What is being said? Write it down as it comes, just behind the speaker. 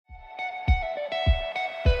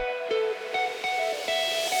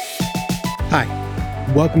Hi,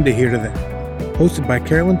 welcome to Here to There, hosted by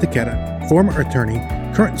Carolyn Taketa, former attorney,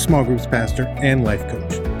 current small groups pastor, and life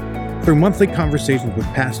coach. Through monthly conversations with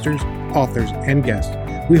pastors, authors, and guests,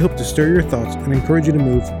 we hope to stir your thoughts and encourage you to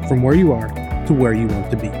move from where you are to where you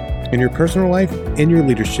want to be, in your personal life, in your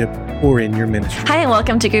leadership, or in your ministry. Hi, and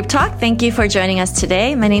welcome to Group Talk. Thank you for joining us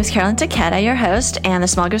today. My name is Carolyn Taketa, your host and the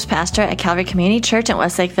small groups pastor at Calvary Community Church in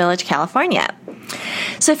Westlake Village, California.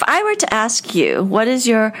 So if I were to ask you, what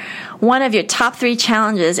is one of your top 3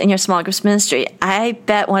 challenges in your small groups ministry, I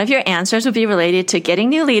bet one of your answers would be related to getting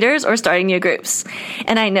new leaders or starting new groups.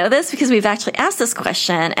 And I know this because we've actually asked this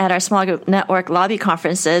question at our small group network lobby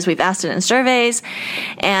conferences. We've asked it in surveys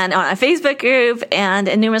and on a Facebook group and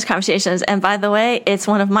in numerous conversations. And by the way, it's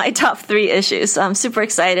one of my top 3 issues. So I'm super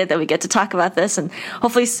excited that we get to talk about this and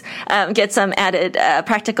hopefully get some added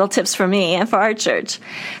practical tips for me and for our church.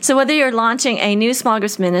 So whether you're launching a new small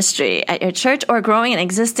groups ministry at your church or growing an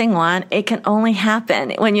existing one, it can only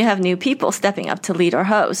happen when you have new people stepping up to lead or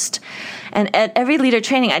host. And at every leader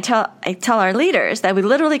training, I tell our leaders that we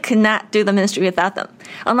literally could not do the ministry without them.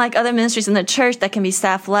 Unlike other ministries in the church that can be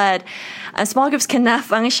staff-led, small groups cannot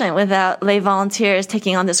function without lay volunteers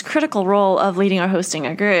taking on this critical role of leading or hosting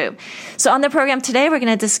a group. So on the program today, we're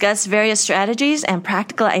going to discuss various strategies and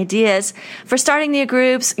practical ideas for starting new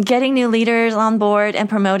groups, getting new leaders on board, and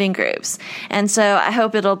promoting groups. And so I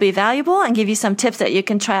hope it'll be valuable and give you some tips that you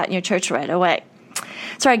can try out in your church right away.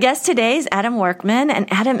 So our guest today is Adam Workman, and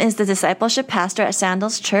Adam is the Discipleship Pastor at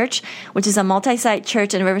Sandals Church, which is a multi-site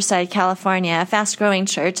church in Riverside, California, a fast-growing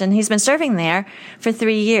church, and he's been serving there for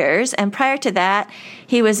 3 years. And prior to that,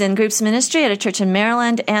 he was in groups ministry at a church in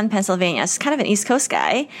Maryland and Pennsylvania. He's kind of an East Coast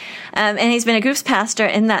guy, and he's been a groups pastor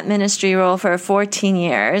in that ministry role for 14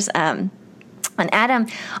 years. And Adam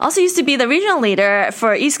also used to be the regional leader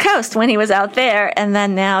for East Coast when he was out there, and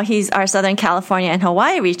then now he's our Southern California and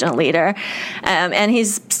Hawaii regional leader. And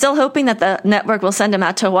he's still hoping that the network will send him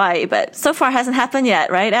out to Hawaii, but so far hasn't happened yet,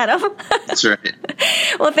 right, Adam? That's right.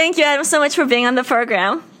 Well, thank you, Adam, so much for being on the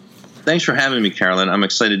program. Thanks for having me, Carolyn. I'm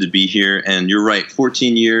excited to be here. And you're right,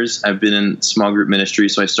 14 years I've been in small group ministry.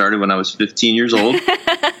 So I started when I was 15 years old,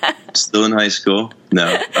 still in high school.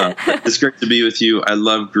 No, it's great to be with you. I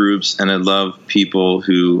love groups and I love people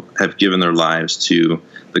who have given their lives to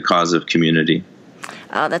the cause of community.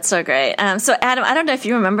 Oh, that's so great. So, Adam, I don't know if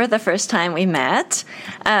you remember the first time we met,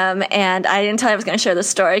 and I didn't tell you I was going to share the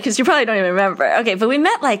story because you probably don't even remember. Okay, but we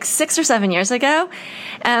met like 6 or 7 years ago,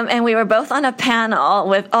 and we were both on a panel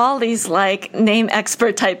with all these like name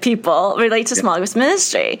expert type people related to small groups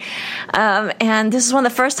ministry. And this is one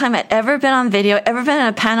of the first time I'd ever been on video, ever been on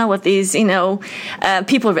a panel with these, people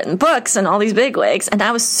who've written books and all these bigwigs, and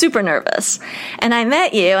I was super nervous. And I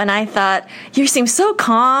met you, and I thought, you seem so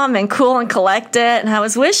calm and cool and collected, and I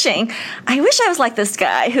wish I was like this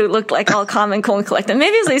guy who looked like all calm and cool and collected.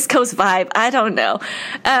 Maybe it was East Coast vibe. I don't know.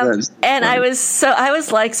 And I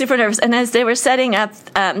was like super nervous. And as they were setting up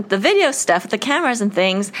the video stuff, the cameras and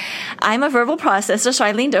things, I'm a verbal processor. So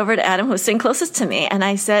I leaned over to Adam, who was sitting closest to me, and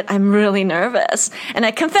I said, I'm really nervous. And I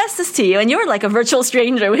confessed this to you. And you were like a virtual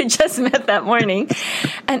stranger. We had just met that morning.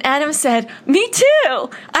 And Adam said, me too.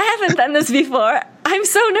 I haven't done this before. I'm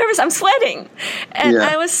so nervous. I'm sweating. And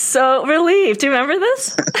I was so relieved. Do you remember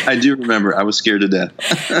this? I do remember. I was scared to death.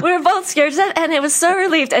 We were both scared to death, and it was so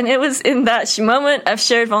relieved. And it was in that moment of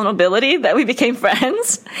shared vulnerability that we became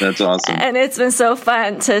friends. That's awesome. And it's been so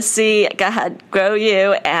fun to see God grow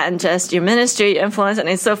you and just your ministry, your influence. And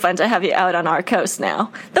it's so fun to have you out on our coast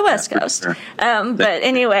now, the West Coast. Sure. But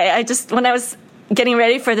anyway, when I was getting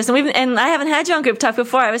ready for this, and I haven't had you on Group Talk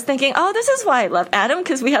before, I was thinking, oh, this is why I love Adam,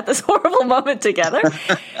 because we had this horrible moment together,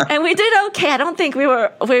 and we did okay. I don't think we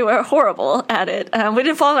were horrible at it. We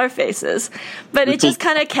didn't fall on our faces, but it just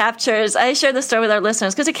kind of captures. I share the story with our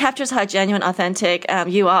listeners because it captures how genuine, authentic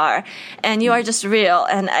you are, and you are just real.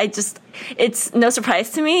 And it's no surprise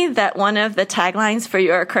to me that one of the taglines for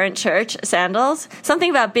your current church, Sandals, something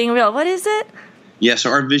about being real. What is it? Yeah,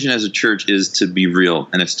 so our vision as a church is to be real,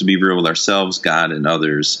 and it's to be real with ourselves, God, and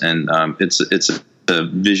others. And it's a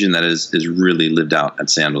vision that is really lived out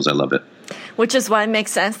at Sandals. I love it. Which is why it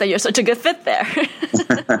makes sense that you're such a good fit there.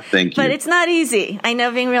 Thank you. But it's not easy. I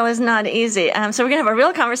know being real is not easy. So we're going to have a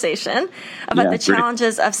real conversation about the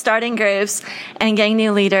challenges of starting groups and getting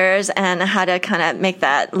new leaders and how to kind of make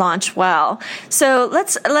that launch well. So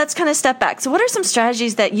let's kind of step back. So what are some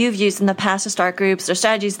strategies that you've used in the past to start groups, or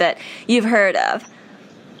strategies that you've heard of?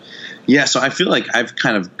 Yeah, so I feel like I've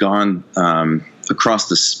kind of gone across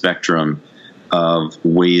the spectrum of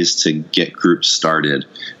ways to get groups started.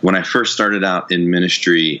 When I first started out in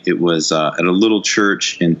ministry, it was at a little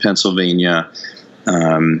church in Pennsylvania.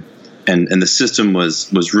 And the system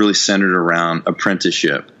was really centered around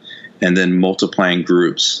apprenticeship and then multiplying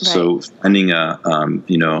groups. Right. So finding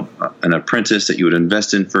an apprentice that you would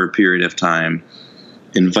invest in for a period of time,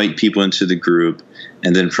 invite people into the group,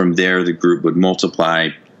 and then from there the group would multiply.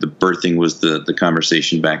 The birthing was the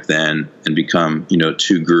conversation back then, and become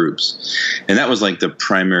 2 groups. And that was like the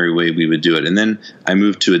primary way we would do it. And then I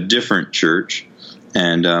moved to a different church,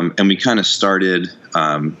 and we kind of started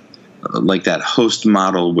like that host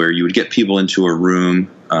model where you would get people into a room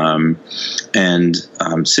and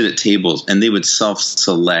sit at tables, and they would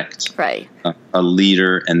self-select a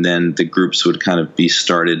leader, and then the groups would kind of be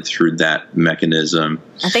started through that mechanism.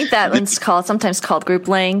 I think that one's sometimes called Group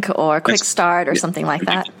Link or Quick Start or something like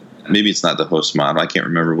that. Maybe it's not the host model. I can't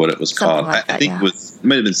remember what it was called. Like that, I think it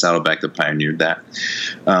might have been Saddleback that pioneered that.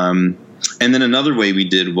 And then another way we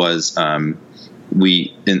did was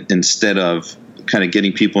instead of kind of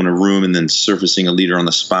getting people in a room and then surfacing a leader on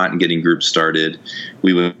the spot and getting groups started,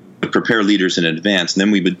 we would prepare leaders in advance, and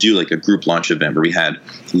then we would do like a group launch event where we had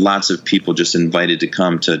lots of people just invited to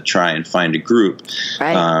come to try and find a group.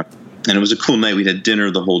 Right. And it was a cool night. We had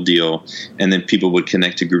dinner, the whole deal, and then people would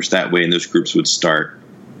connect to groups that way, and those groups would start.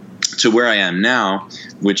 To where I am now,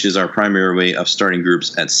 which is our primary way of starting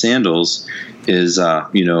groups at Sandals, is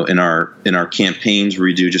in our campaigns where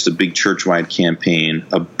we do just a big church-wide campaign,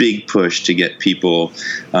 a big push to get people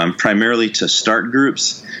primarily to start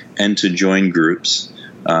groups and to join groups.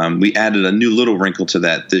 We added a new little wrinkle to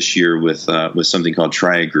that this year with something called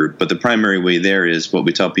Try a Group. But the primary way there is what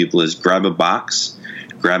we tell people is grab a box,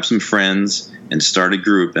 grab some friends, and start a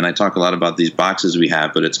group. And I talk a lot about these boxes we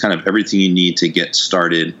have, but it's kind of everything you need to get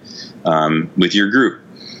started with your group.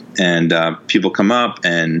 And people come up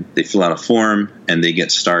and they fill out a form and they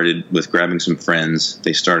get started with grabbing some friends.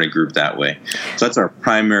 They start a group that way. So that's our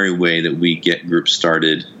primary way that we get groups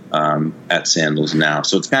started at Sandals now.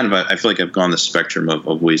 So it's kind of, I feel like I've gone the spectrum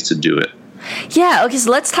of ways to do it. Yeah, okay, so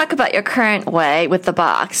let's talk about your current way with the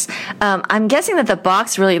box. I'm guessing that the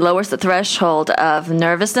box really lowers the threshold of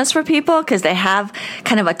nervousness for people because they have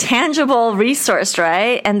kind of a tangible resource,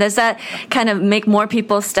 right? And does that kind of make more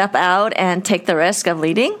people step out and take the risk of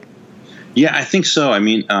leading? Yeah, I think so. I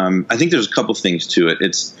mean, I think there's a couple things to it.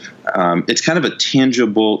 It's kind of a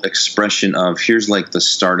tangible expression of here's like the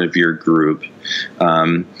start of your group.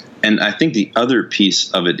 And I think the other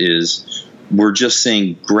piece of it is we're just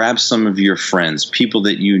saying grab some of your friends, people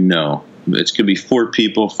that you know. It could be 4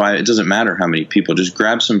 people, 5. It doesn't matter how many people. Just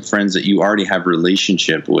grab some friends that you already have a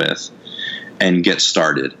relationship with and get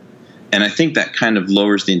started. And I think that kind of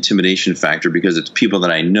lowers the intimidation factor because it's people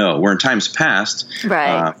that I know. Where in times past,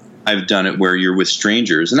 I've done it where you're with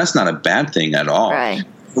strangers, and that's not a bad thing at all. Right.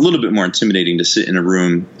 A little bit more intimidating to sit in a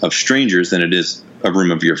room of strangers than it is a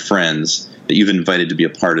room of your friends that you've invited to be a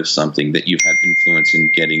part of something that you've had influence in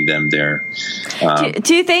getting them there.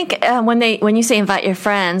 Do you think when you say invite your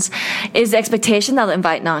friends, is the expectation they'll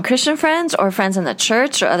invite non-Christian friends or friends in the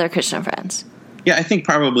church or other Christian friends? Yeah, I think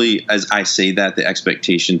probably as I say that, the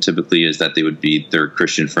expectation typically is that they would be their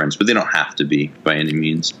Christian friends, but they don't have to be by any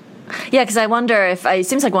means. Yeah, because I wonder if it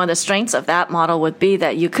seems like one of the strengths of that model would be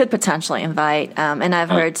that you could potentially invite, and I've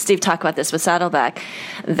heard Steve talk about this with Saddleback,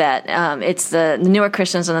 that it's the newer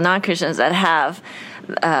Christians and the non-Christians that have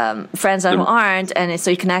friends that aren't, and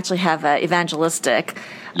so you can actually have evangelistic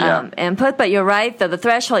input. But you're right, though, the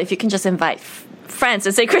threshold, if you can just invite friends,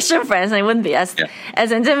 and say Christian friends, and it wouldn't be as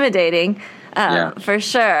intimidating, for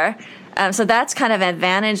sure. So that's kind of an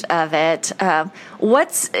advantage of it.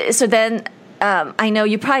 I know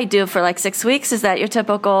you probably do it for like 6 weeks. Is that your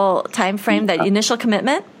typical time frame, that initial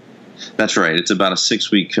commitment? That's right. It's about a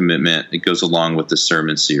 6-week commitment. It goes along with the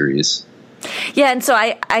sermon series. Yeah, and so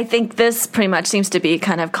I think this pretty much seems to be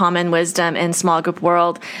kind of common wisdom in small group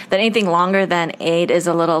world, that anything longer than 8 is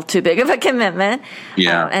a little too big of a commitment.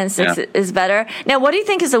 Yeah. And 6 is better. Now, what do you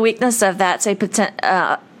think is the weakness of that, say,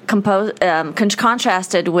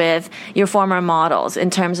 contrasted with your former models in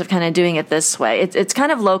terms of kind of doing it this way? It's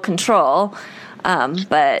kind of low control,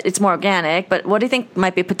 but it's more organic. But what do you think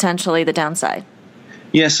might be potentially the downside?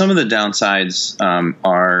 Yeah, some of the downsides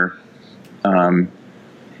are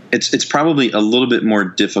it's probably a little bit more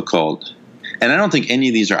difficult. And I don't think any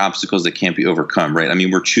of these are obstacles that can't be overcome, right? I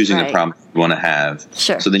mean, we're choosing a problem we want to have.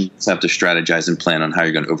 Sure. So then you just have to strategize and plan on how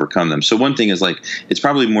you're going to overcome them. So one thing is like, it's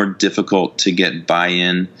probably more difficult to get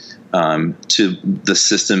buy-in to the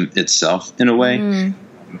system itself in a way.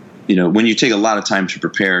 You know, when you take a lot of time to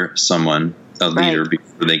prepare someone, a leader,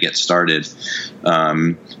 before they get started,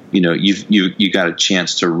 you know, you got a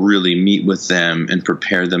chance to really meet with them and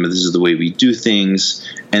prepare them. This is the way we do things.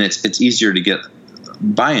 And it's easier to get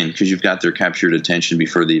buy-in because you've got their captured attention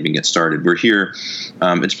before they even get started. We're here.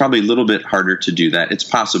 It's probably a little bit harder to do that. It's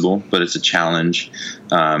possible, but it's a challenge.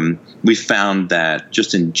 We found that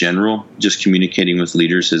just in general, just communicating with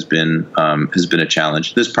leaders has been a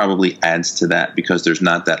challenge. This probably adds to that because there's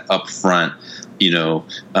not that upfront,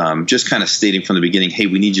 just kind of stating from the beginning, hey,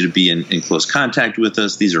 we need you to be in close contact with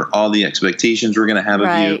us. These are all the expectations we're going to have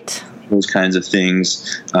of you. Those kinds of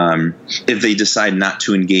things. If they decide not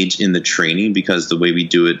to engage in the training, because the way we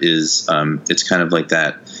do it is it's kind of like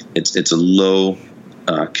that. It's a low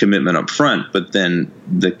commitment up front, but then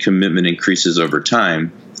the commitment increases over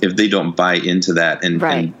time. If they don't buy into that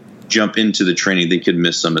and jump into the training, they could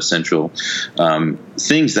miss some essential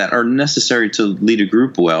things that are necessary to lead a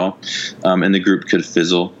group well, and the group could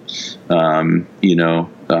fizzle. You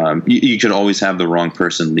could always have the wrong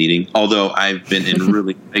person leading, although I've been in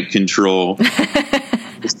really tight control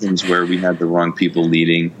systems where we had the wrong people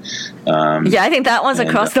leading. I think that one's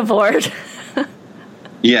across the board.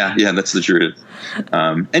 Yeah, that's the truth.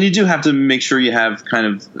 And you do have to make sure you have kind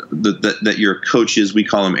of that your coaches, we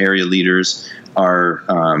call them area leaders, are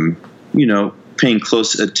paying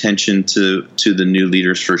close attention to the new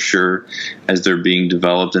leaders for sure as they're being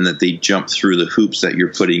developed, and that they jump through the hoops that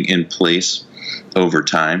you're putting in place over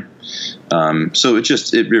time. So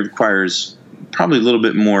it requires probably a little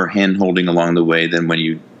bit more hand-holding along the way than when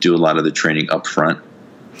you do a lot of the training up front.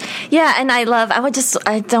 Yeah, and I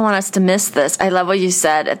don't want us to miss this. I love what you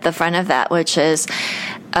said at the front of that, which is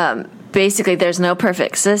basically there's no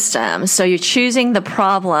perfect system. So you're choosing the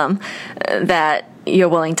problem that you're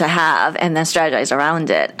willing to have and then strategize around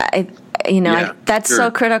it. That's sure.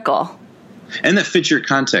 So critical. And that fits your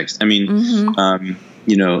context. I mean,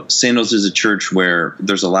 Sandals is a church where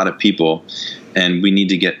there's a lot of people and we need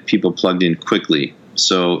to get people plugged in quickly.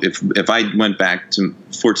 So if I went back to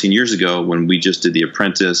 14 years ago when we just did the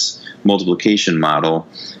apprentice multiplication model,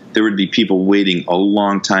 there would be people waiting a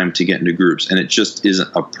long time to get into groups, and it just isn't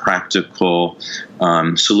a practical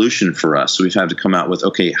solution for us. So we've had to come out with,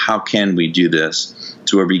 okay, how can we do this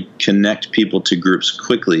to where we connect people to groups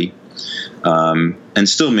quickly and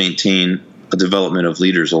still maintain a development of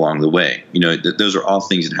leaders along the way? Those are all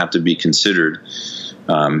things that have to be considered.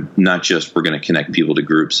 Not just we're going to connect people to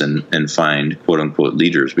groups and find quote unquote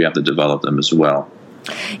leaders. We have to develop them as well.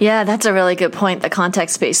 Yeah, that's a really good point, the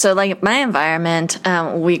context piece. So like my environment,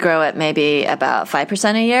 we grow at maybe about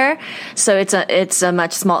 5% a year. So it's a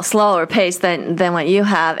much slower pace than what you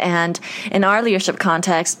have. And in our leadership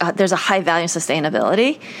context, there's a high value in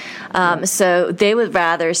sustainability. So they would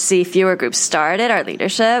rather see fewer groups started, our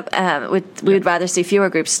leadership. We would rather see fewer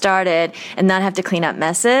groups started and not have to clean up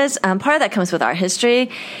messes. Part of that comes with our history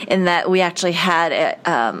in that we actually had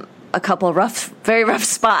a couple very rough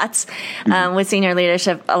spots with senior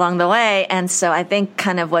leadership along the way. And so I think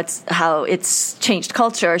kind of how it's changed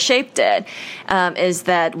culture or shaped it is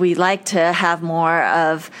that we like to have more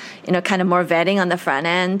of, kind of more vetting on the front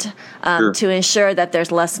end to ensure that there's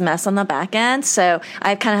less mess on the back end. So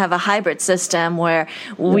I kind of have a hybrid system where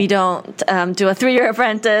we don't do a 3-year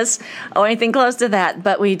apprentice or anything close to that,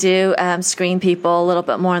 but we do screen people a little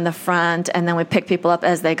bit more in the front, and then we pick people up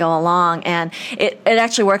as they go along. And it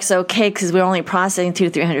actually works okay because we're only processing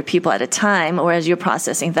 200 to 300 people at a time, whereas you're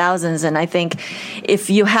processing thousands. And I think if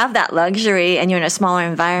you have that luxury and you're in a smaller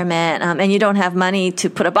environment and you don't have money to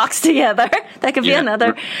put a box together, that could be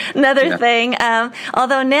another thing.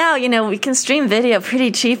 Although now, we can stream video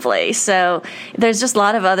pretty cheaply. So there's just a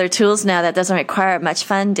lot of other tools now that doesn't require much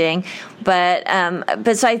funding. But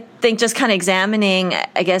so I think just kind of examining,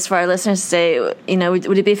 I guess, for our listeners to say,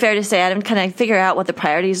 would it be fair to say, Adam, kind of figure out what the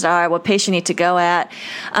priorities are, what pace you need to go at?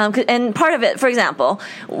 And part of it, for example,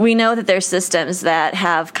 we know that there's systems that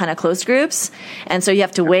have kind of closed groups. And so you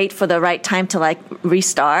have to wait for the right time to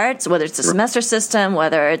restart. So whether it's a semester system,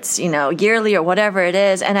 whether it's, yearly or whatever it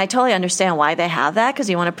is. And I totally understand why they have that, because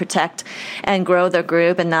you want to protect and grow the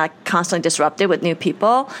group and not constantly disrupt it with new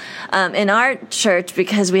people. In our church,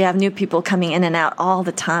 because we have new people coming in and out all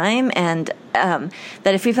the time, and that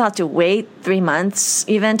if we have to wait 3 months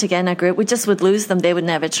even to get in a group, we just would lose them. They would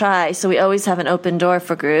never try. So we always have an open door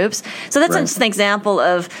for groups. So that's just an example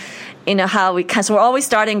of how so we're always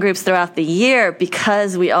starting groups throughout the year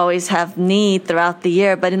because we always have need throughout the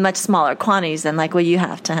year, but in much smaller quantities than what you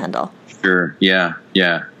have to handle. Sure. Yeah.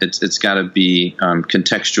 It's got to be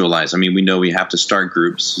contextualized. I mean, we know we have to start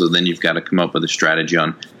groups, so then you've got to come up with a strategy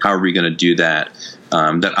on how are we going to do that.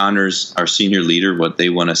 That honors our senior leader, what they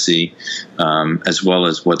want to see, as well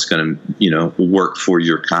as what's going to, work for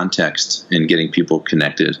your context in getting people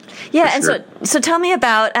connected. Yeah, and so tell me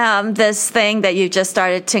about this thing that you just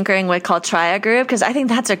started tinkering with called Try a Group, because I think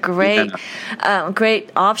that's a great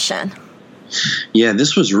option. Yeah,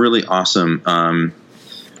 this was really awesome. I'm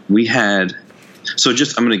going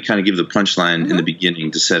to kind of give the punchline in the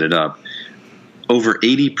beginning to set it up. Over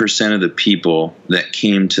 80% of the people that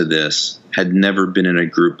came to this had never been in a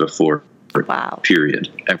group before. Wow. Period.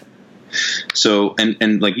 So,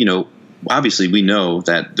 and like, obviously we know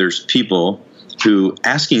that there's people who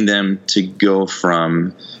asking them to go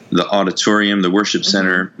from the auditorium, the worship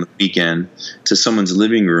center on the weekend to someone's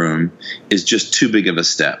living room is just too big of a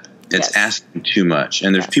step. It's asking too much.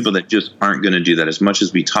 And there's people that just aren't going to do that as much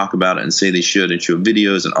as we talk about it and say they should and show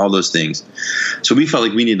videos and all those things. So we felt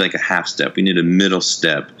like we need like a half step. We need a middle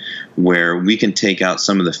step where we can take out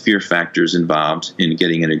some of the fear factors involved in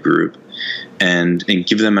getting in a group and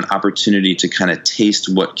give them an opportunity to kind of taste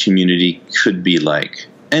what community could be like.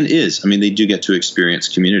 And is. I mean, they do get to experience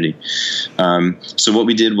community. So what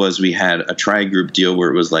we did was we had a tri-group deal where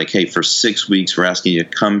it was like, hey, for 6 weeks, we're asking you to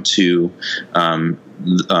come to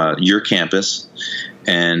your campus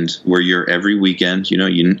and we're here every weekend.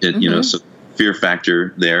 So fear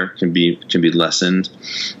factor there can be lessened.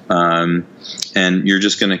 And you're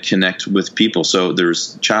just going to connect with people. So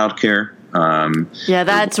there's childcare.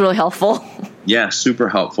 That's really helpful. Yeah, super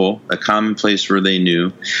helpful. A common place where they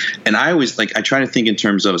knew. And I always I try to think in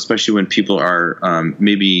terms of, especially when people are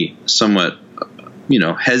maybe somewhat,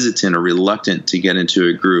 hesitant or reluctant to get into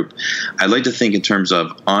a group, I like to think in terms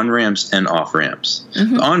of on-ramps and off-ramps.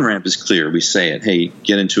 The on-ramp is clear. We say it, hey,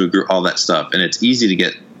 get into a group, all that stuff. And it's easy to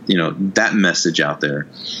get, that message out there.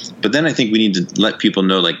 But then I think we need to let people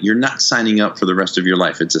know, like, you're not signing up for the rest of your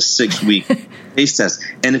life. It's a 6-week taste test.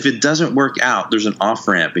 And if it doesn't work out, there's an off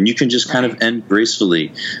ramp and you can just kind of end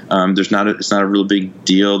gracefully. It's not a real big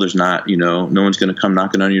deal. There's not, no one's going to come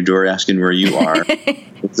knocking on your door asking where you are.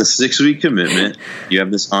 It's a 6-week commitment. You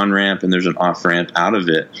have this on ramp and there's an off ramp out of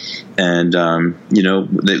it. And,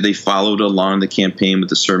 they followed along the campaign with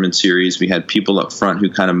the sermon series. We had people up front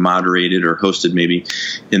who kind of moderated or hosted maybe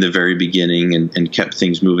in the very beginning and kept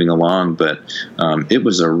things moving along. But it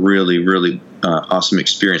was a really, really awesome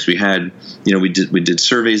experience. We had, we did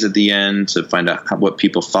surveys at the end to find out what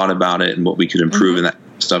people thought about it and what we could improve, and that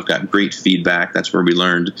stuff got great feedback. That's where we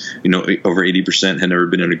learned, over 80% had never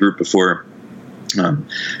been in a group before. And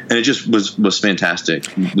it just was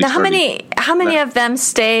fantastic. Now, how many of them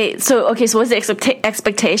stay? So was the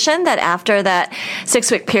expectation that after that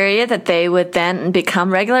 6-week period that they would then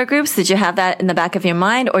become regular groups? Did you have that in the back of your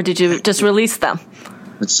mind, or did you just release them?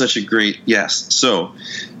 That's such a great yes. So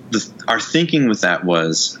our thinking with that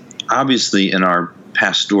was, obviously in our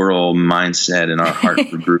pastoral mindset and our heart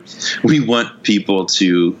for groups, we want people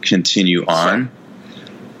to continue on.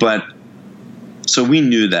 But so we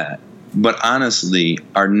knew that. But honestly,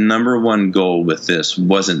 our number one goal with this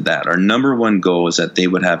wasn't that. Our number one goal is that they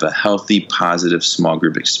would have a healthy, positive small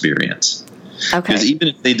group experience. Okay. Because even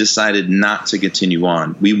if they decided not to continue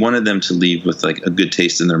on, we wanted them to leave with like a good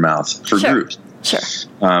taste in their mouth for groups. Sure.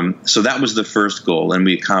 So that was the first goal, and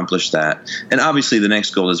we accomplished that. And obviously the next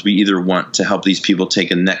goal is we either want to help these people take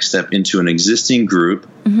a next step into an existing group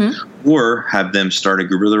or have them start a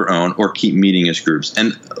group of their own or keep meeting as groups.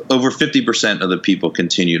 And over 50% of the people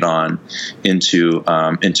continued on into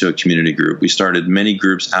a community group. We started many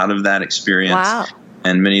groups out of that experience. Wow.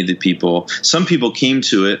 And many of the people, some people came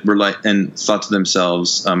to it and thought to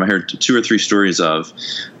themselves, I heard 2 or 3 stories of,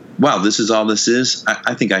 wow, this is all this is.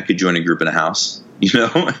 I think I could join a group in a house,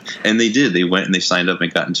 and they did. They went and they signed up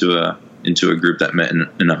and got into a group that met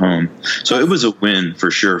in a home. So it was a win for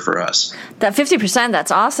sure for us. That 50%,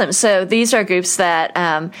 that's awesome. So these are groups that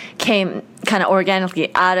came kind of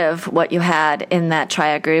organically out of what you had in that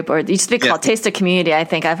triad group, or it used to be called Taste of Community. I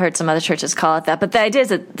think I've heard some other churches call it that. But the idea is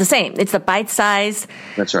the same. It's the bite-sized,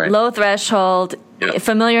 that's right, low threshold,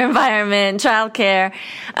 familiar environment, childcare,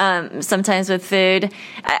 sometimes with food.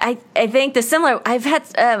 I think the similar,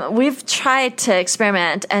 we've tried to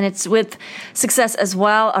experiment, and it's with success as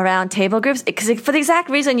well around table groups, because for the exact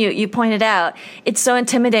reason you pointed out, it's so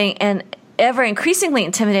intimidating and ever increasingly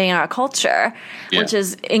intimidating in our culture, which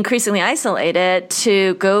is increasingly isolated,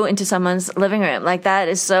 to go into someone's living room. Like, that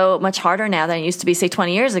is so much harder now than it used to be, say,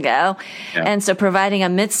 20 years ago. Yeah. And so providing a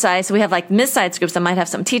mid-size, we have like mid-size groups that might have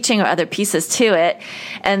some teaching or other pieces to it.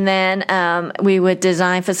 And then we would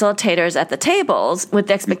design facilitators at the tables with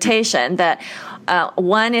the expectation that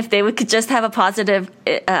one, if they could just have a positive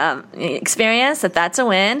experience, that's a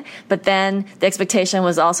win. But then the expectation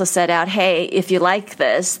was also set out, hey, if you like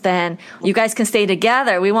this, then you guys can stay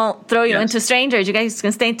together. We won't throw you into strangers. You guys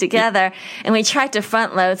can stay together. And we tried to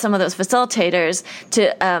front load some of those facilitators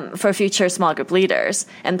for future small group leaders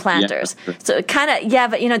and planters. Yeah. So it kind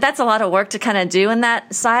of, but that's a lot of work to kind of do in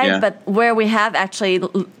that side. Yeah. But where we have actually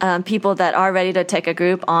people that are ready to take a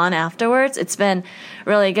group on afterwards, it's been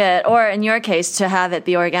really good. Or in your case, to have it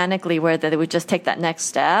be organically where they would just take that next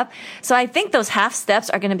step. So I think those half steps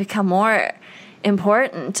are going to become more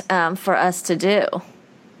important for us to do.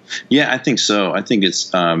 Yeah, I think so. I think it's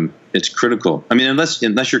critical. I mean,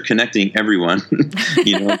 unless you're connecting everyone,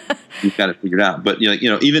 you've got to figure it out. But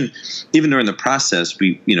even during the process,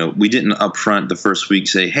 we didn't upfront the first week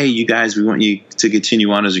say, hey, you guys, we want you to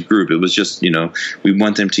continue on as a group. It was just, we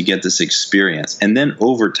want them to get this experience. And then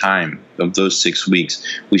over time of those 6 weeks,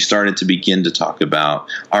 we started to begin to talk about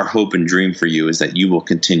our hope and dream for you is that you will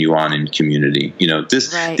continue on in community.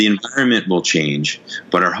 The environment will change,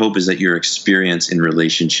 but our hope is that your experience in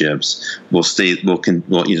relationships will stay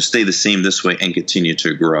the same this way and continue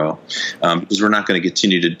to grow, because we're not going to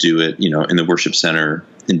continue to do it, in the worship center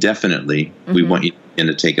indefinitely. Mm-hmm. We want you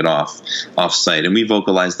to take it off site, and we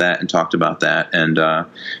vocalized that and talked about that, and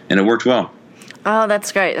it worked well. Oh,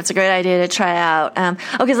 that's great. That's a great idea to try out.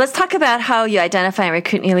 Okay, so let's talk about how you identify and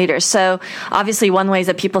recruit new leaders. So obviously one way is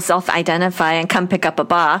that people self-identify and come pick up a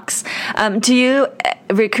box. Do you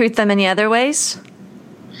recruit them any other ways?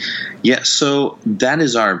 Yeah, so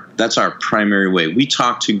that's our primary way. We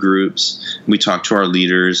talk to groups, we talk to our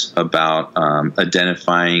leaders about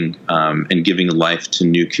identifying and giving life to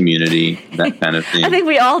new community, that kind of thing. I think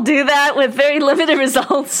we all do that with very limited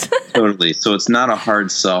results. Totally. So it's not a hard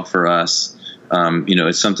sell for us.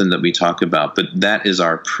 It's something that we talk about, but that is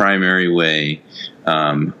our primary way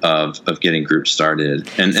of getting groups started.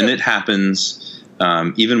 And it happens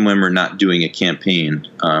even when we're not doing a campaign.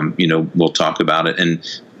 We'll talk about it,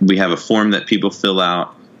 and we have a form that people fill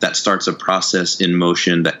out that starts a process in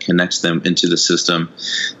motion that connects them into the system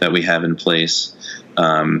that we have in place.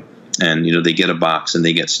 And they get a box and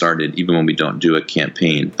they get started even when we don't do a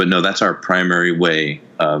campaign. But no, that's our primary way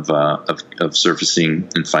of surfacing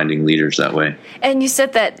and finding leaders that way. And you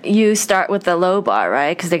said that you start with the low bar,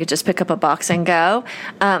 right? Because they could just pick up a box and go.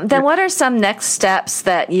 Then what are some next steps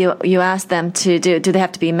that you ask them to do? Do they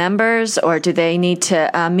have to be members, or do they need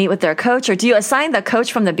to meet with their coach, or do you assign the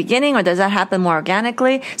coach from the beginning, or does that happen more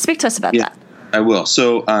organically? Speak to us about that. I will.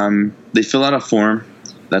 So they fill out a form.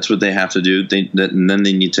 That's what they have to do. And then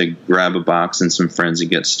they need to grab a box and some friends and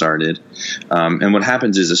get started. And what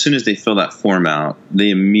happens is, as soon as they fill that form out,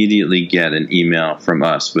 they immediately get an email from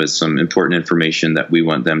us with some important information that we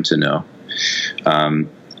want them to know.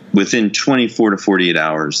 Within 24 to 48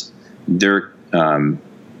 hours, their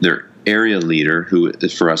area leader, who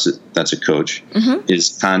for us that's a coach, mm-hmm.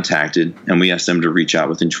 is contacted, and we ask them to reach out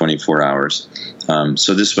within 24 hours.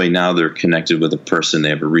 So this way, now they're connected with a person. They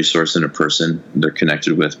have a resource in a person they're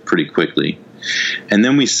connected with pretty quickly. And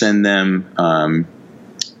then we send them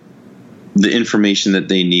the information that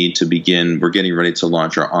they need to begin. We're getting ready to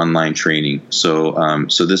launch our online training. So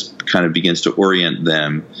this kind of begins to orient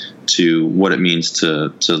them to what it means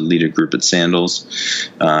to lead a group at Sandals.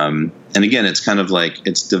 And again, it's kind of like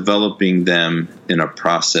it's developing them in a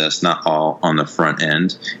process, not all on the front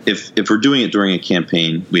end. If we're doing it during a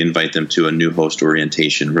campaign, we invite them to a new host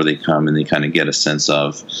orientation where they come and they kind of get a sense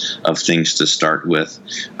of things to start with.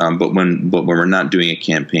 But when we're not doing a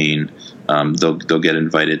campaign, they'll get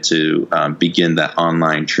invited to begin that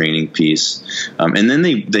online training piece, and then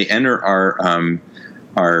they enter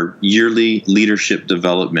our yearly leadership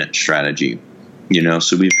development strategy.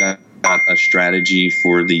 So we've got a strategy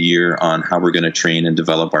for the year on how we're going to train and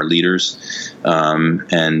develop our leaders,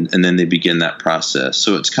 and then they begin that process.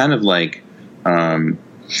 So it's kind of like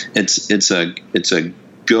it's a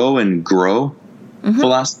go and grow mm-hmm.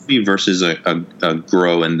 philosophy versus a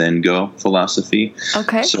grow and then go philosophy.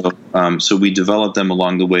 Okay. So we develop them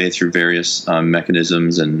along the way through various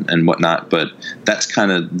mechanisms and whatnot, but that's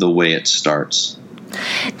kind of the way it starts.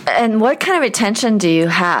 And what kind of retention do you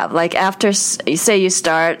have? Like after, say you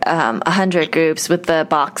start 100 groups with the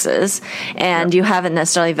boxes, and you haven't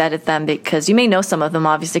necessarily vetted them because you may know some of them,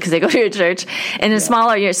 obviously, because they go to your church. And in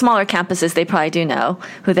smaller campuses, they probably do know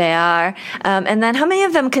who they are. And then how many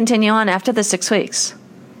of them continue on after the 6 weeks?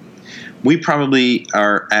 We probably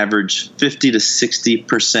are average 50 to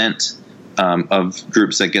 60% of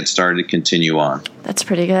groups that get started continue on. That's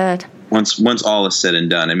pretty good. Once all is said and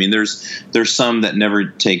done. I mean, there's some that never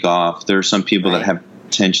take off. There are some people that have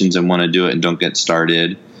intentions and want to do it and don't get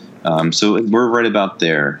started. So we're right about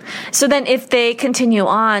there. So then if they continue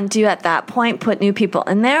on, do you at that point put new people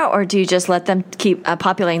in there, or do you just let them keep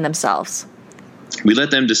populating themselves? We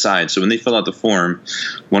let them decide. So when they fill out the form,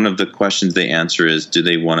 one of the questions they answer is, do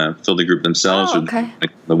they want to fill the group themselves or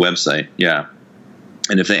the website? Yeah.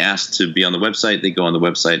 And if they ask to be on the website, they go on the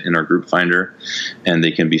website in our group finder, and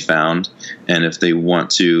they can be found. And if they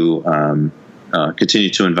want to continue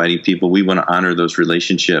to inviting people, we want to honor those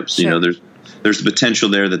relationships. Sure. There's the potential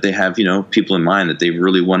there that they have, people in mind that they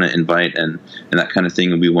really want to invite and that kind of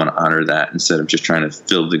thing. And we want to honor that instead of just trying to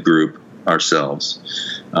fill the group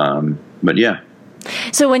ourselves. But yeah.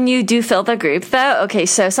 So when you do fill the group, though, okay,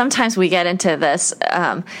 so sometimes we get into this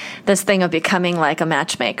this thing of becoming like a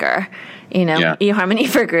matchmaker, eHarmony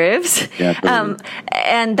for groups. Yeah, totally.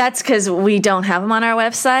 And that's because we don't have them on our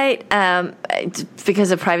website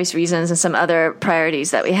because of privacy reasons and some other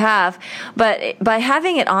priorities that we have. But by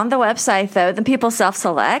having it on the website, though, then people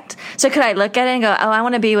self-select. So could I look at it and go, oh, I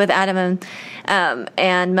want to be with Adam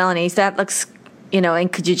and Melanie. So that looks,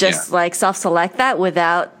 and could you just self-select that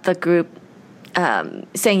without the group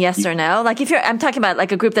saying yes or no? Like I'm talking about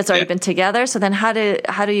like a group that's already been together. So then how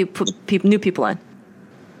do you put new people in?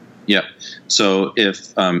 Yeah. So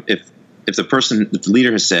if the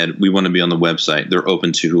leader has said we want to be on the website, they're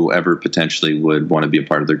open to whoever potentially would want to be a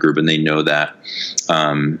part of their group, and they know that,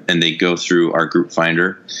 and they go through our group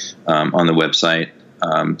finder on the website.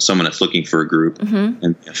 Someone that's looking for a group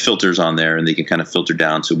and filters on there, and they can kind of filter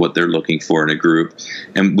down to what they're looking for in a group.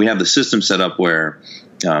 And we have the system set up where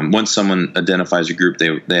once someone identifies a group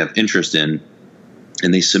they have interest in,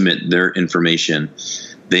 and they submit their information,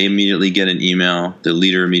 they immediately get an email. The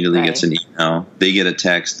leader immediately gets an email. They get a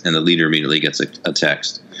text, and the leader immediately gets a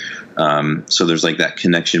text. So there's like that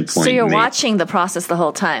connection point. So you're watching the process the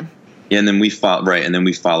whole time. Yeah, and then we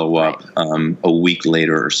follow up a week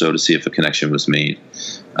later or so to see if a connection was made.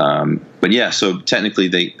 But yeah, so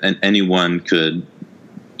technically anyone could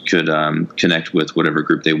connect with whatever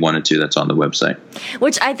group they wanted to that's on the website.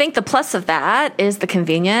 Which I think the plus of that is the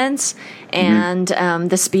convenience and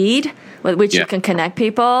the speed with which you can connect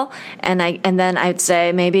people. And then I'd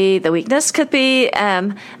say maybe the weakness could be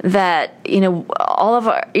that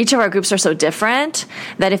each of our groups are so different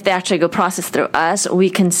that if they actually go process through us,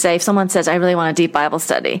 we can say, if someone says, I really want a deep Bible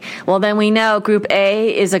study, well, then we know group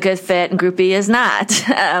A is a good fit and group B is not.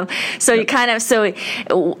 So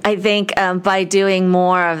I think by doing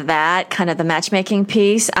more of that, kind of the matchmaking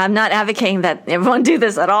piece, I'm not advocating that everyone do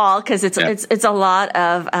this at all, because it's a lot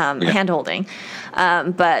of hand-holding.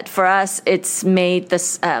 But for us, it's made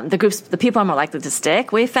this the people are more likely to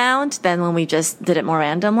stick, we found, than when we just did it more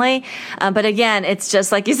randomly. But again, it's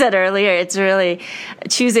just like you said earlier, it's really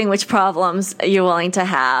choosing which problems you're willing to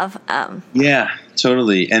have. Yeah,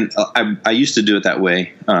 totally. And I used to do it that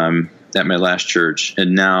way at my last church,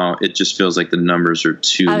 and now it just feels like the numbers are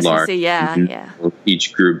too large.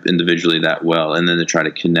 Each group individually that well, and then to try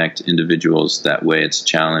to connect individuals that way, it's a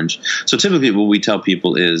challenge. So typically, what we tell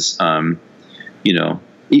people is,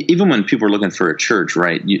 even when people are looking for a church,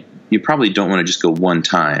 right? You probably don't want to just go one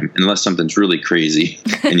time unless something's really crazy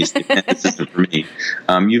and you say, this isn't for me.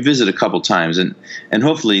 You visit a couple times, and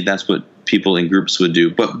hopefully that's what people in groups would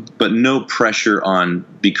do. But no pressure on,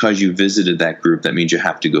 because you visited that group, that means you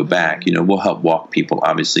have to go back. We'll help walk people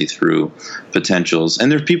obviously through potentials. And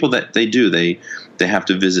there's people that they have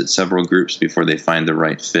to visit several groups before they find the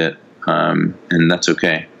right fit, and that's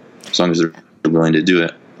okay as long as they're willing to do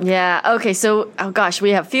it. Yeah. Okay. So, we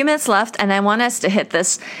have a few minutes left, and I want us to hit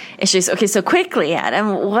this issue. Okay. So quickly,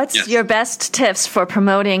 Adam, what's your best tips for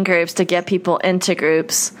promoting groups to get people into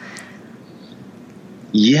groups?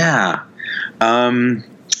 Yeah. I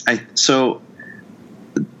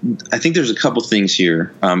think there's a couple things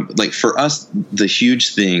here. Like for us, the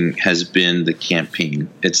huge thing has been the campaign.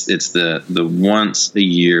 It's the once a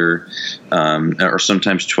year, or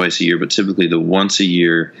sometimes twice a year, but typically the once a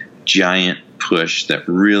year giant push that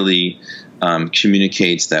really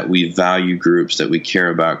communicates that we value groups, that we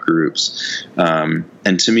care about groups.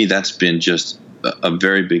 And to me, that's been just a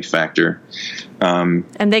very big factor.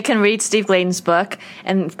 And they can read Steve Glayton's book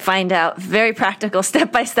and find out very practical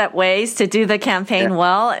step-by-step ways to do the campaign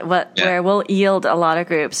where we'll yield a lot of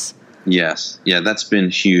groups. Yes. Yeah, that's been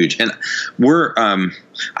huge. And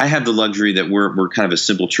I have the luxury that we're kind of a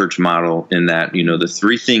simple church model in that, the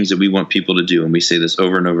three things that we want people to do, and we say this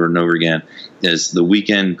over and over and over again, is the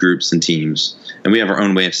weekend, groups, and teams. And we have our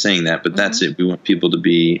own way of saying that, but that's it. We want people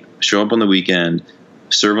to show up on the weekend,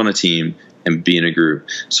 serve on a team, and be in a group.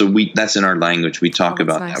 So that's in our language. We talk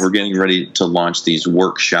about that. We're getting ready to launch these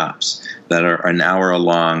workshops that are an hour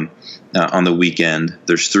long, on the weekend.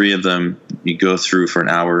 There's 3 of them. You go through for an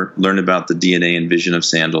hour, learn about the DNA and vision of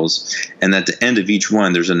Sandals, and at the end of each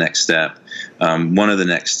one, there's a next step. One of the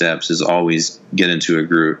next steps is always get into a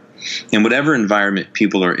group. In whatever environment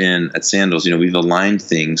people are in at Sandals, we've aligned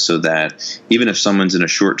things so that even if someone's in a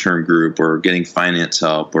short-term group or getting finance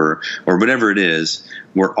help or whatever it is,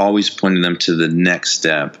 we're always pointing them to the next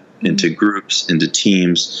step, into groups, into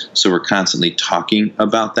teams. So we're constantly talking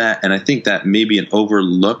about that. And I think that may be an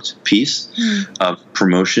overlooked piece of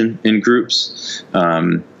promotion in groups,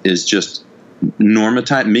 is just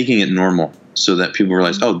making it normal so that people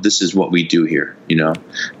realize, oh, this is what we do here,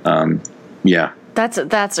 yeah.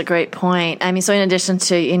 That's a great point. I mean, so in addition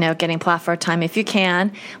to, getting platform time, if you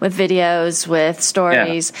can, with videos, with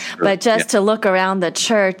stories, but just to look around the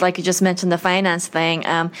church, like you just mentioned, the finance thing,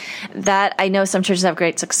 that I know some churches have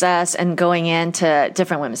great success in going into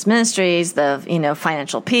different women's ministries, the,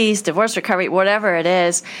 financial peace, divorce recovery, whatever it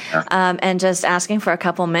is, and just asking for a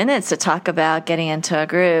couple minutes to talk about getting into a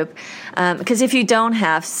group. Because if you don't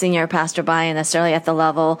have senior pastor buy-in necessarily at the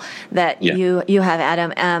level that you have,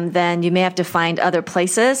 Adam, then you may have to find other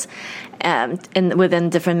places within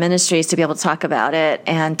different ministries to be able to talk about it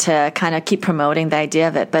and to kind of keep promoting the idea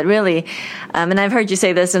of it. But really, and I've heard you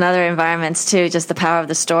say this in other environments too, just the power of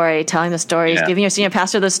the story, telling the stories, giving your senior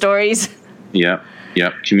pastor the stories. Yep.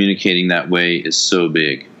 Communicating that way is so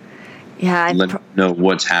big. Yeah. Let them know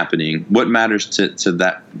what's happening, what matters to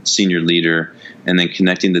that senior leader, and then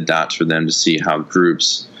connecting the dots for them to see how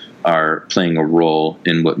groups are playing a role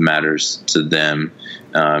in what matters to them,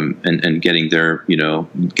 and getting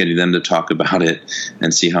them to talk about it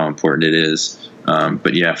and see how important it is.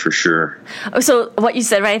 But yeah, for sure. So what you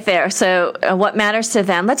said right there. So what matters to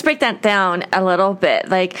them? Let's break that down a little bit.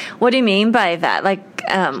 Like, what do you mean by that? Like,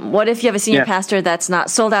 what if you have a senior pastor that's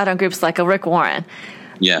not sold out on groups like a Rick Warren?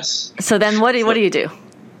 Yes. So then what do you do?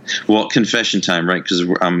 Well, confession time, right? Because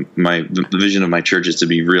the vision of my church is to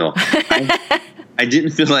be real. I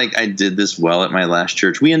didn't feel like I did this well at my last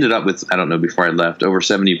church. We ended up with, I don't know, before I left, over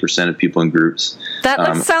 70% of people in groups.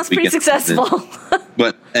 That sounds pretty successful.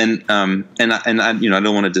 But I don't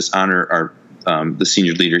want to dishonor the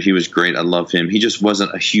senior leader. He was great. I love him. He just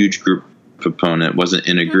wasn't a huge group proponent. Wasn't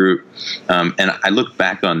in a group. And I look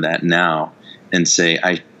back on that now and say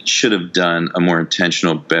I should have done a more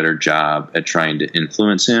intentional, better job at trying to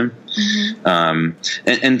influence him.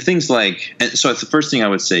 And things like, so the first thing I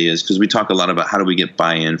would say is, because we talk a lot about how do we get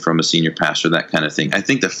buy-in from a senior pastor, that kind of thing. I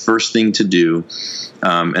think the first thing to do,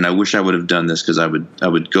 and I wish I would have done this because I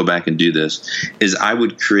would go back and do this, is I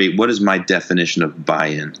would create, what is my definition of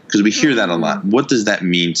buy-in? Because we hear that a lot. What does that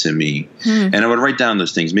mean to me? And I would write down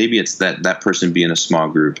those things. Maybe it's that person be in a small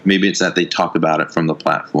group. Maybe it's that they talk about it from the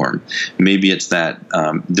platform. Maybe it's that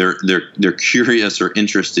they're curious or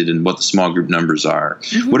interested in what the small group numbers are.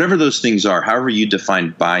 Whatever those things are, however you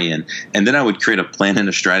define buy-in, and then I would create a plan and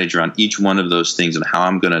a strategy around each one of those things and how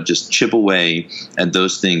I'm going to just chip away at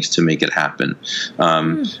those things to make it happen.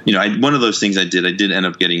 One of those things I did end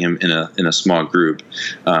up getting him in a small group.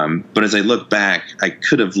 But as I look back, I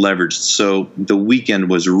could have leveraged. So the weekend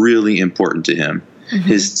was really important to him.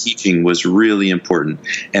 His teaching was really important,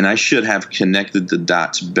 and I should have connected the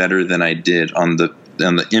dots better than I did on the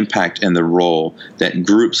impact and the role that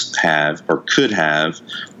groups have or could have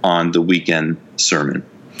on the weekend sermon.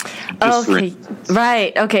 Okay,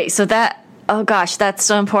 right. Okay, so oh gosh, that's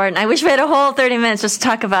so important. I wish we had a whole 30 minutes just to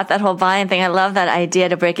talk about that whole buy-in thing. I love that idea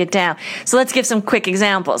to break it down. So let's give some quick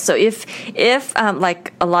examples. So if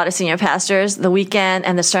like a lot of senior pastors, the weekend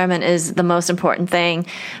and the sermon is the most important thing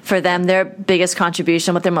for them, their biggest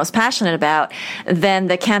contribution, what they're most passionate about, then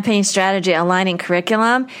the campaign strategy, aligning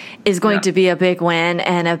curriculum is going to be a big win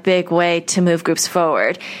and a big way to move groups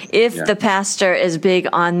forward. If the pastor is big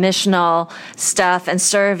on missional stuff and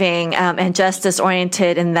serving and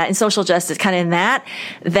justice-oriented and social justice, kind of in that,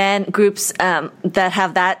 then groups that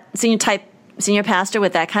have that senior pastor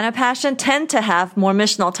with that kind of passion tend to have more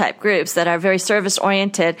missional type groups that are very service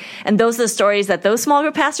oriented, and those are the stories that those small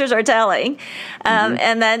group pastors are telling.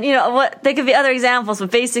 And then there could be other examples, but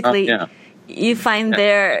basically you find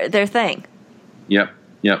their thing. Yep.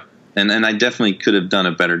 And I definitely could have done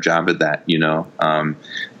a better job at that,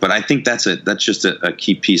 but I think that's just a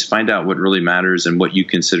key piece. Find out what really matters and what you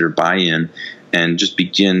consider buy-in, and just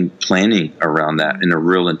begin planning around that in a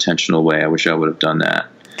real intentional way. I wish I would have done that.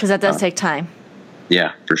 Because that does take time.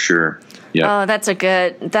 Yeah, for sure. Yeah. Oh, that's a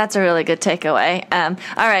really good takeaway. All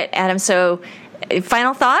right, Adam. So,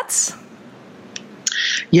 final thoughts?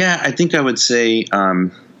 Yeah, I think I would say,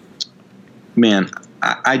 whenever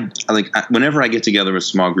I get together with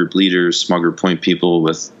small group leaders, small group point people,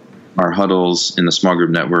 with our huddles in the small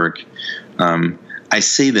group network, I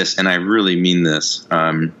say this, and I really mean this,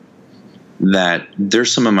 that they're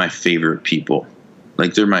some of my favorite people.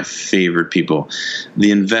 Like, they're my favorite people.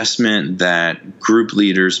 The investment that group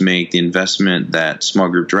leaders make, the investment that small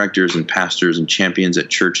group directors and pastors and champions at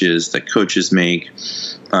churches, that coaches make,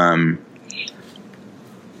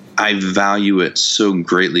 I value it so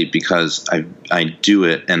greatly because I do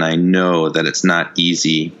it, and I know that it's not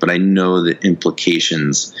easy, but I know the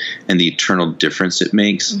implications and the eternal difference it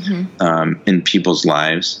makes in people's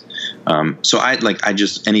lives. So I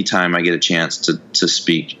just, anytime I get a chance to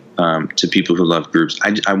speak to people who love groups,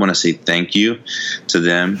 I want to say thank you to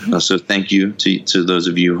them. So thank you to those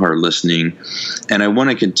of you who are listening. And I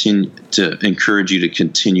want to continue to encourage you to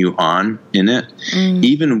continue on in it,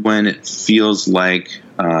 even when it feels like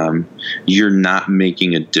you're not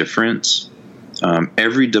making a difference.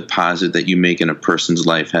 Every deposit that you make in a person's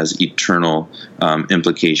life has eternal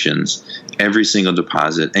implications. Every single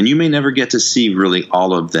deposit. And you may never get to see really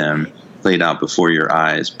all of them played out before your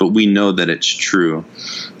eyes, but we know that it's true.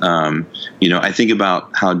 I think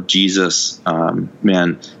about how Jesus,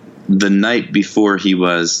 the night before he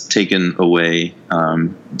was taken away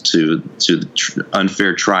to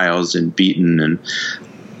unfair trials and beaten and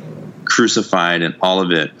crucified and all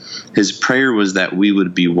of it, his prayer was that we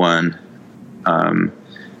would be one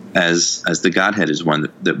as the Godhead is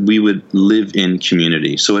one, that we would live in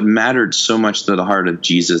community. So it mattered so much to the heart of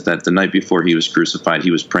Jesus that the night before he was crucified,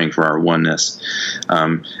 he was praying for our oneness.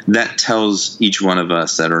 That tells each one of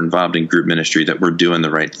us that are involved in group ministry that we're doing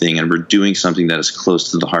the right thing and we're doing something that is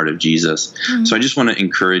close to the heart of Jesus. So I just want to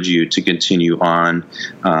encourage you to continue on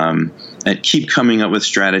and keep coming up with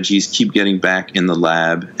strategies, keep getting back in the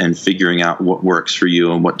lab and figuring out what works for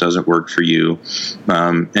you and what doesn't work for you,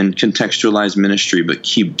 and contextualize ministry, but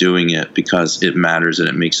keep doing it because it matters and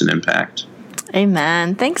it makes an impact.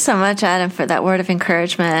 Amen. Thanks so much, Adam, for that word of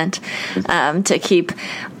encouragement, to keep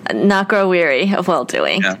not grow weary of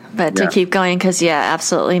well-doing, but to keep going because,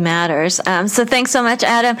 absolutely matters. So thanks so much,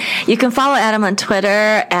 Adam. You can follow Adam on Twitter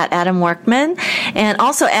at Adam Workman. And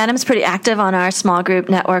also, Adam's pretty active on our Small Group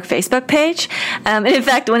Network Facebook page. And in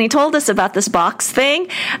fact, when he told us about this box thing,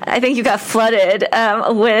 I think you got flooded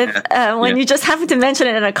when you just happened to mention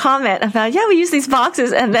it in a comment about, we use these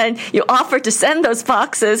boxes. And then you offered to send those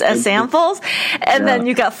boxes as samples. And then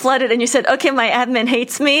you got flooded and you said, okay, my admin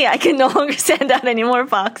hates me. I can no longer send out any more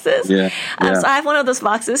boxes. So I have one of those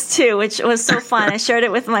boxes too, which was so fun. I shared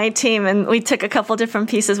it with my team and we took a couple different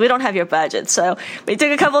pieces. We don't have your budget, so we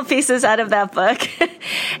took a couple pieces out of that book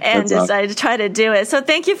and decided to try to do it. So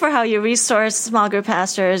thank you for how you resource small group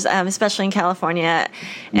pastors, especially in California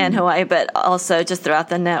and Hawaii, but also just throughout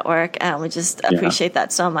the network. We just appreciate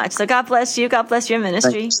that so much. So God bless you. God bless your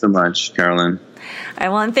ministry. Thanks so much, Carolyn. All right,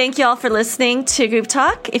 well, and thank you all for listening to Group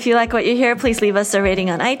Talk. If you like what you hear, please leave us a rating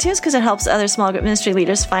on iTunes because it helps other small group ministry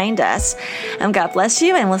leaders find us. God bless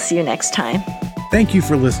you, and we'll see you next time. Thank you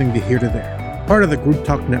for listening to Here to There, part of the Group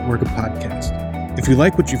Talk network of podcasts. If you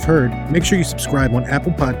like what you've heard, make sure you subscribe on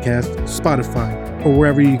Apple Podcasts, Spotify, or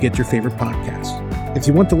wherever you get your favorite podcasts. If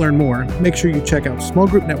you want to learn more, make sure you check out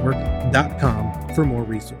smallgroupnetwork.com for more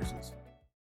resources.